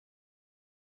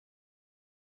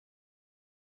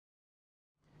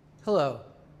Hello,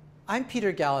 I'm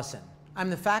Peter Galison. I'm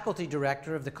the faculty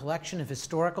director of the Collection of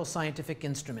Historical Scientific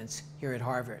Instruments here at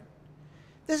Harvard.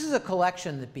 This is a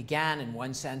collection that began, in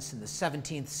one sense, in the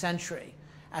 17th century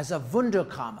as a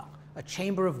Wunderkammer, a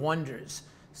chamber of wonders,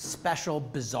 special,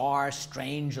 bizarre,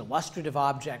 strange, illustrative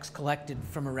objects collected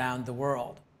from around the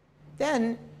world.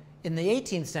 Then, in the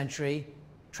 18th century,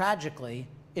 tragically,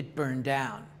 it burned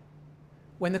down.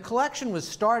 When the collection was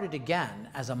started again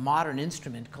as a modern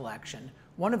instrument collection,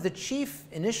 one of the chief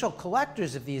initial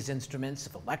collectors of these instruments,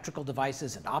 of electrical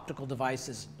devices and optical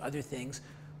devices and other things,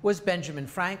 was Benjamin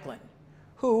Franklin,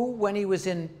 who, when he was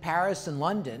in Paris and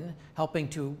London, helping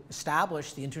to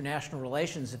establish the international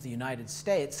relations of the United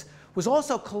States, was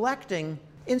also collecting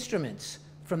instruments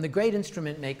from the great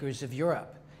instrument makers of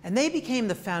Europe. And they became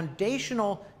the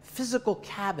foundational physical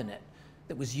cabinet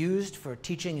that was used for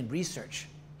teaching and research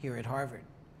here at Harvard.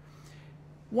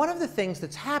 One of the things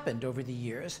that's happened over the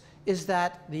years is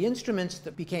that the instruments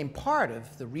that became part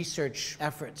of the research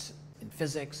efforts in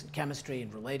physics and chemistry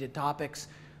and related topics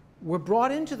were brought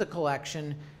into the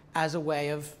collection as a way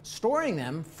of storing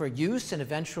them for use and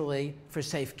eventually for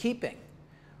safekeeping.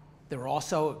 There were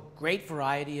also a great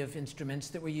variety of instruments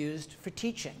that were used for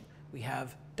teaching. We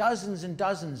have dozens and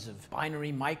dozens of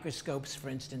binary microscopes, for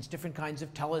instance, different kinds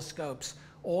of telescopes,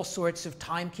 all sorts of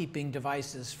timekeeping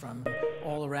devices from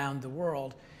all around the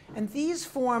world. And these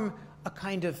form a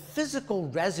kind of physical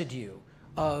residue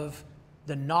of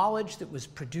the knowledge that was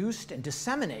produced and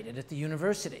disseminated at the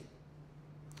university.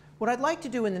 What I'd like to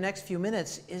do in the next few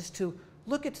minutes is to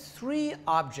look at three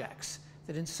objects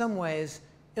that in some ways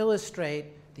illustrate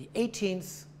the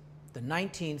 18th, the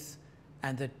 19th,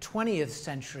 and the 20th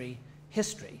century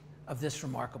history of this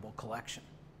remarkable collection.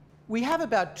 We have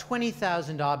about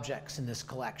 20,000 objects in this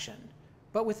collection,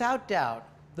 but without doubt,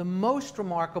 the most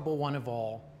remarkable one of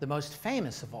all, the most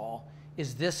famous of all,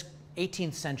 is this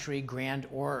 18th century Grand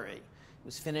Orrery. It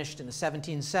was finished in the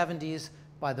 1770s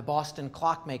by the Boston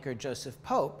clockmaker Joseph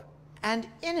Pope, and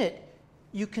in it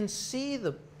you can see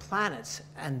the planets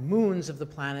and moons of the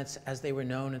planets as they were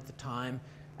known at the time,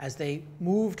 as they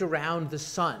moved around the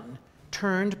sun,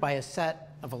 turned by a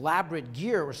set of elaborate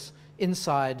gears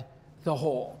inside the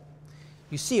hole.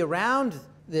 You see around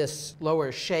this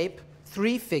lower shape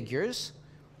three figures: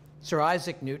 Sir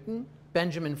Isaac Newton,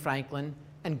 Benjamin Franklin,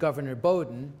 and Governor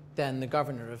Bowdoin, then the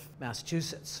governor of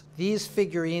Massachusetts. These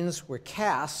figurines were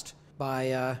cast by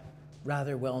a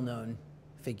rather well-known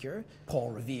figure,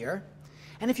 Paul Revere.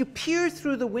 And if you peer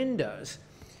through the windows,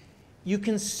 you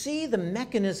can see the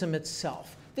mechanism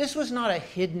itself. This was not a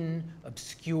hidden,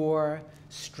 obscure,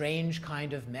 strange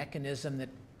kind of mechanism that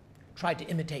tried to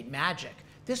imitate magic.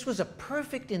 This was a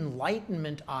perfect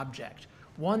Enlightenment object,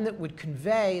 one that would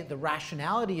convey the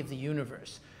rationality of the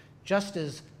universe. Just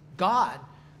as God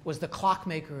was the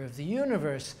clockmaker of the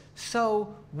universe,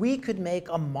 so we could make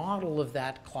a model of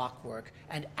that clockwork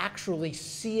and actually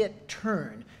see it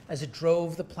turn as it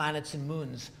drove the planets and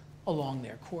moons along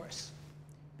their course.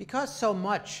 Because so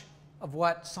much of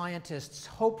what scientists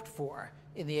hoped for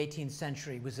in the 18th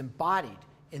century was embodied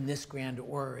in this Grand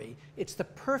Orrery, it's the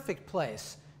perfect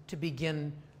place to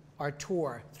begin our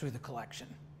tour through the collection.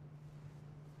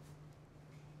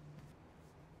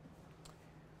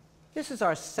 This is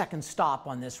our second stop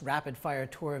on this rapid-fire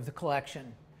tour of the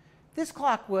collection. This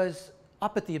clock was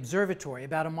up at the observatory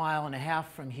about 1.5 miles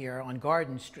from here on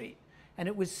Garden Street, and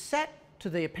it was set to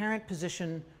the apparent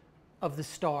position of the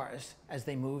stars as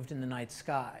they moved in the night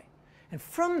sky. And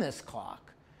from this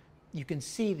clock, you can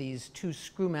see these two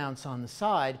screw mounts on the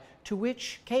side to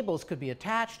which cables could be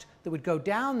attached that would go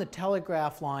down the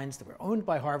telegraph lines that were owned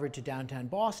by Harvard to downtown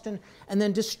Boston and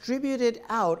then distributed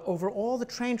out over all the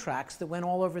train tracks that went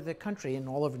all over the country and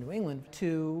all over New England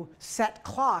to set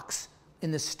clocks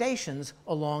in the stations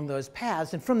along those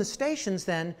paths. And from the stations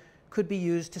then could be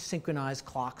used to synchronize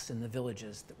clocks in the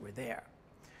villages that were there.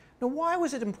 Now, why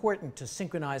was it important to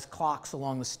synchronize clocks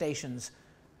along the stations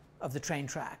of the train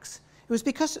tracks? It was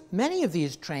because many of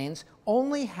these trains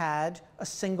only had a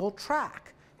single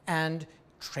track, and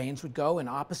trains would go in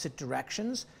opposite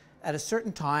directions. At a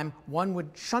certain time, one would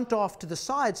shunt off to the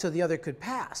side so the other could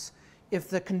pass. If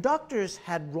the conductors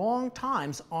had wrong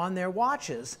times on their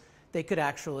watches, they could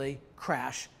actually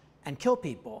crash and kill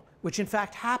people, which in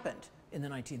fact happened in the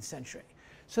 19th century.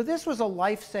 So this was a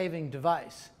life-saving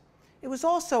device. It was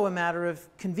also a matter of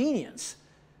convenience.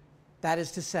 That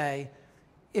is to say,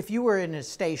 if you were in a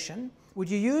station, would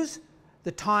you use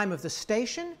the time of the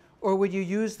station, or would you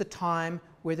use the time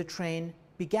where the train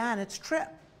began its trip?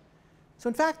 So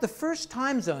in fact, the first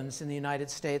time zones in the United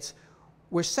States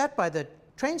were set by the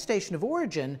train station of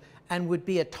origin and would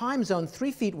be a time zone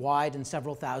 3 feet wide and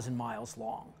several thousand miles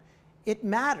long. It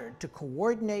mattered to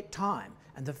coordinate time,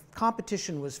 and the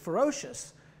competition was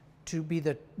ferocious to be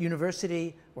the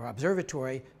university or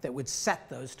observatory that would set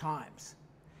those times.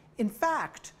 In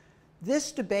fact,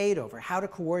 this debate over how to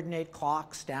coordinate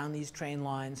clocks down these train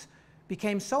lines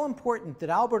became so important that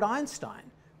Albert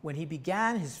Einstein, when he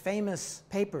began his famous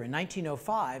paper in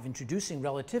 1905 introducing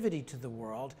relativity to the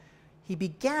world, he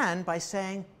began by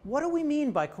saying, what do we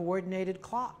mean by coordinated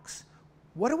clocks?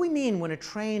 What do we mean when a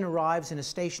train arrives in a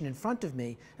station in front of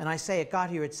me and I say it got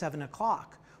here at 7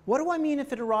 o'clock? What do I mean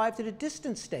if it arrived at a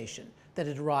distant station that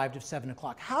it arrived at 7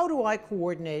 o'clock? How do I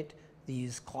coordinate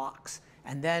these clocks?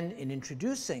 And then in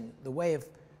introducing the way of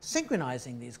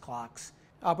synchronizing these clocks,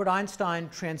 Albert Einstein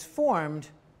transformed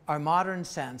our modern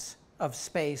sense of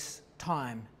space,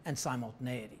 time, and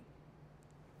simultaneity.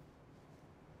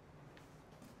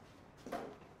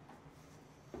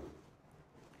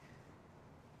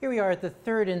 Here we are at the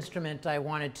third instrument I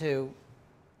wanted to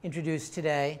introduce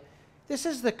today. This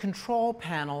is the control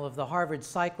panel of the Harvard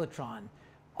Cyclotron,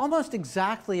 almost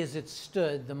exactly as it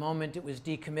stood the moment it was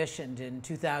decommissioned in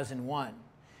 2001.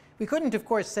 We couldn't, of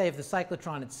course, save the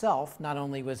cyclotron itself. Not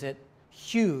only was it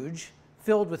huge,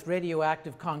 filled with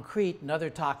radioactive concrete and other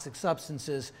toxic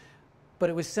substances, but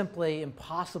it was simply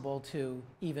impossible to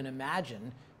even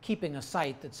imagine keeping a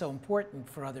site that's so important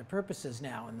for other purposes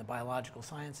now in the biological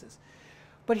sciences.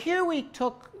 But here we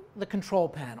took the control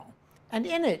panel, and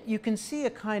in it you can see a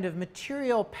kind of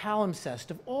material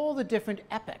palimpsest of all the different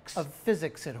epochs of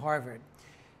physics at Harvard.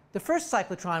 The first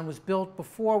cyclotron was built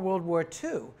before World War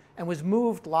II and was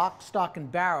moved lock, stock,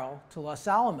 and barrel to Los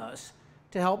Alamos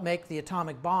to help make the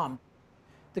atomic bomb.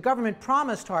 The government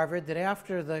promised Harvard that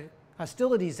after the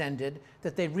hostilities ended,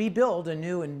 that they'd rebuild a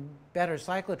new and better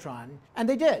cyclotron, and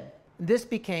they did. This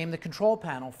became the control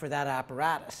panel for that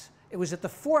apparatus. It was at the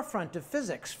forefront of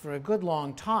physics for a good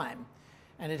long time,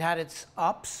 and it had its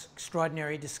ups,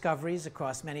 extraordinary discoveries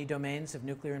across many domains of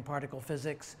nuclear and particle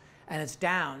physics, and its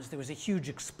downs. There was a huge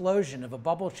explosion of a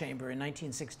bubble chamber in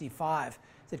 1965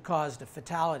 that caused a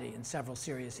fatality and several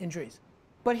serious injuries.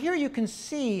 But here you can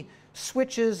see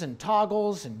switches and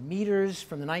toggles and meters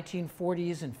from the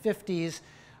 1940s and 50s,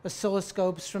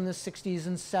 oscilloscopes from the 60s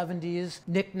and 70s,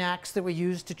 knickknacks that were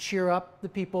used to cheer up the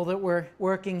people that were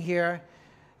working here.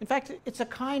 In fact, it's a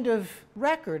kind of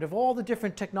record of all the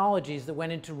different technologies that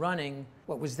went into running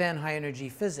what was then high-energy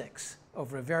physics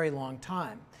over a very long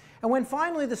time. And when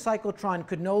finally the cyclotron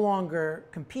could no longer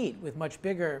compete with much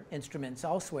bigger instruments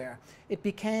elsewhere, it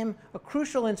became a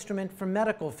crucial instrument for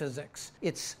medical physics.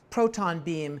 Its proton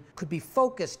beam could be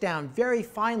focused down very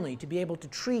finely to be able to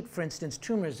treat, for instance,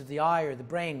 tumors of the eye or the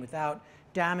brain without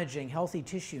damaging healthy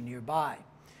tissue nearby.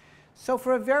 So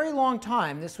for a very long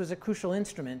time, this was a crucial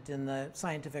instrument in the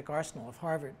scientific arsenal of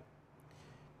Harvard.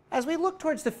 As we look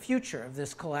towards the future of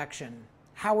this collection,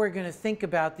 how we're going to think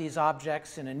about these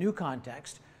objects in a new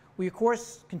context, we, of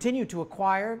course, continue to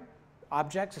acquire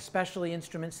objects, especially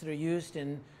instruments that are used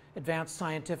in advanced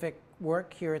scientific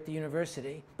work here at the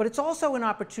university. But it's also an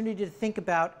opportunity to think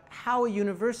about how a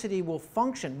university will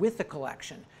function with the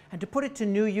collection and to put it to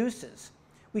new uses.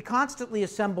 We constantly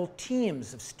assemble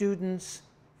teams of students,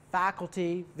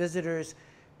 faculty, visitors,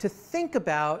 to think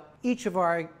about each of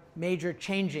our major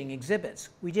changing exhibits.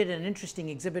 We did an interesting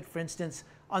exhibit, for instance,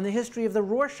 on the history of the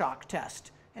Rorschach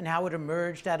test and how it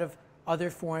emerged out of other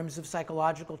forms of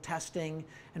psychological testing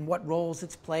and what roles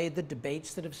it's played, the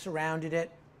debates that have surrounded it.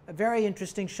 A very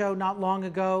interesting show not long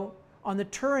ago on the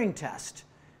Turing test,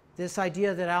 this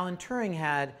idea that Alan Turing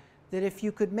had that if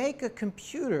you could make a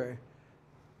computer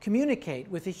communicate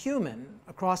with a human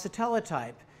across a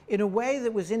teletype in a way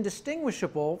that was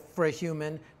indistinguishable for a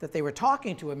human, that they were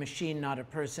talking to a machine, not a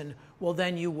person, well,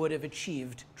 then you would have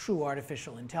achieved true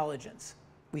artificial intelligence.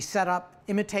 We set up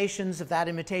imitations of that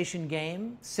imitation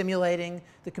game, simulating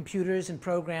the computers and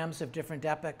programs of different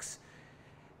epochs.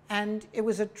 And it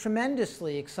was a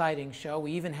tremendously exciting show.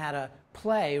 We even had a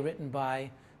play written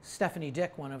by Stephanie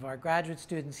Dick, one of our graduate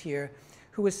students here,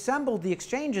 who assembled the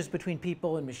exchanges between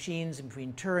people and machines and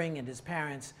between Turing and his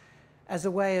parents as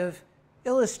a way of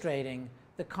illustrating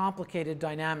the complicated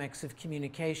dynamics of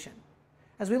communication.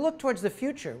 As we look towards the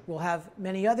future, we'll have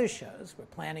many other shows. We're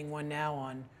planning one now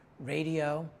on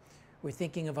radio. We're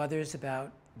thinking of others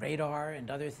about radar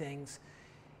and other things.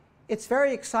 It's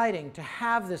very exciting to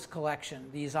have this collection,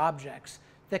 these objects,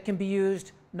 that can be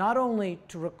used not only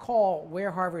to recall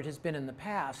where Harvard has been in the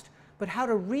past, but how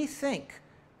to rethink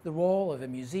the role of a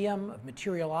museum of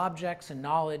material objects and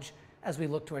knowledge as we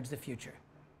look towards the future.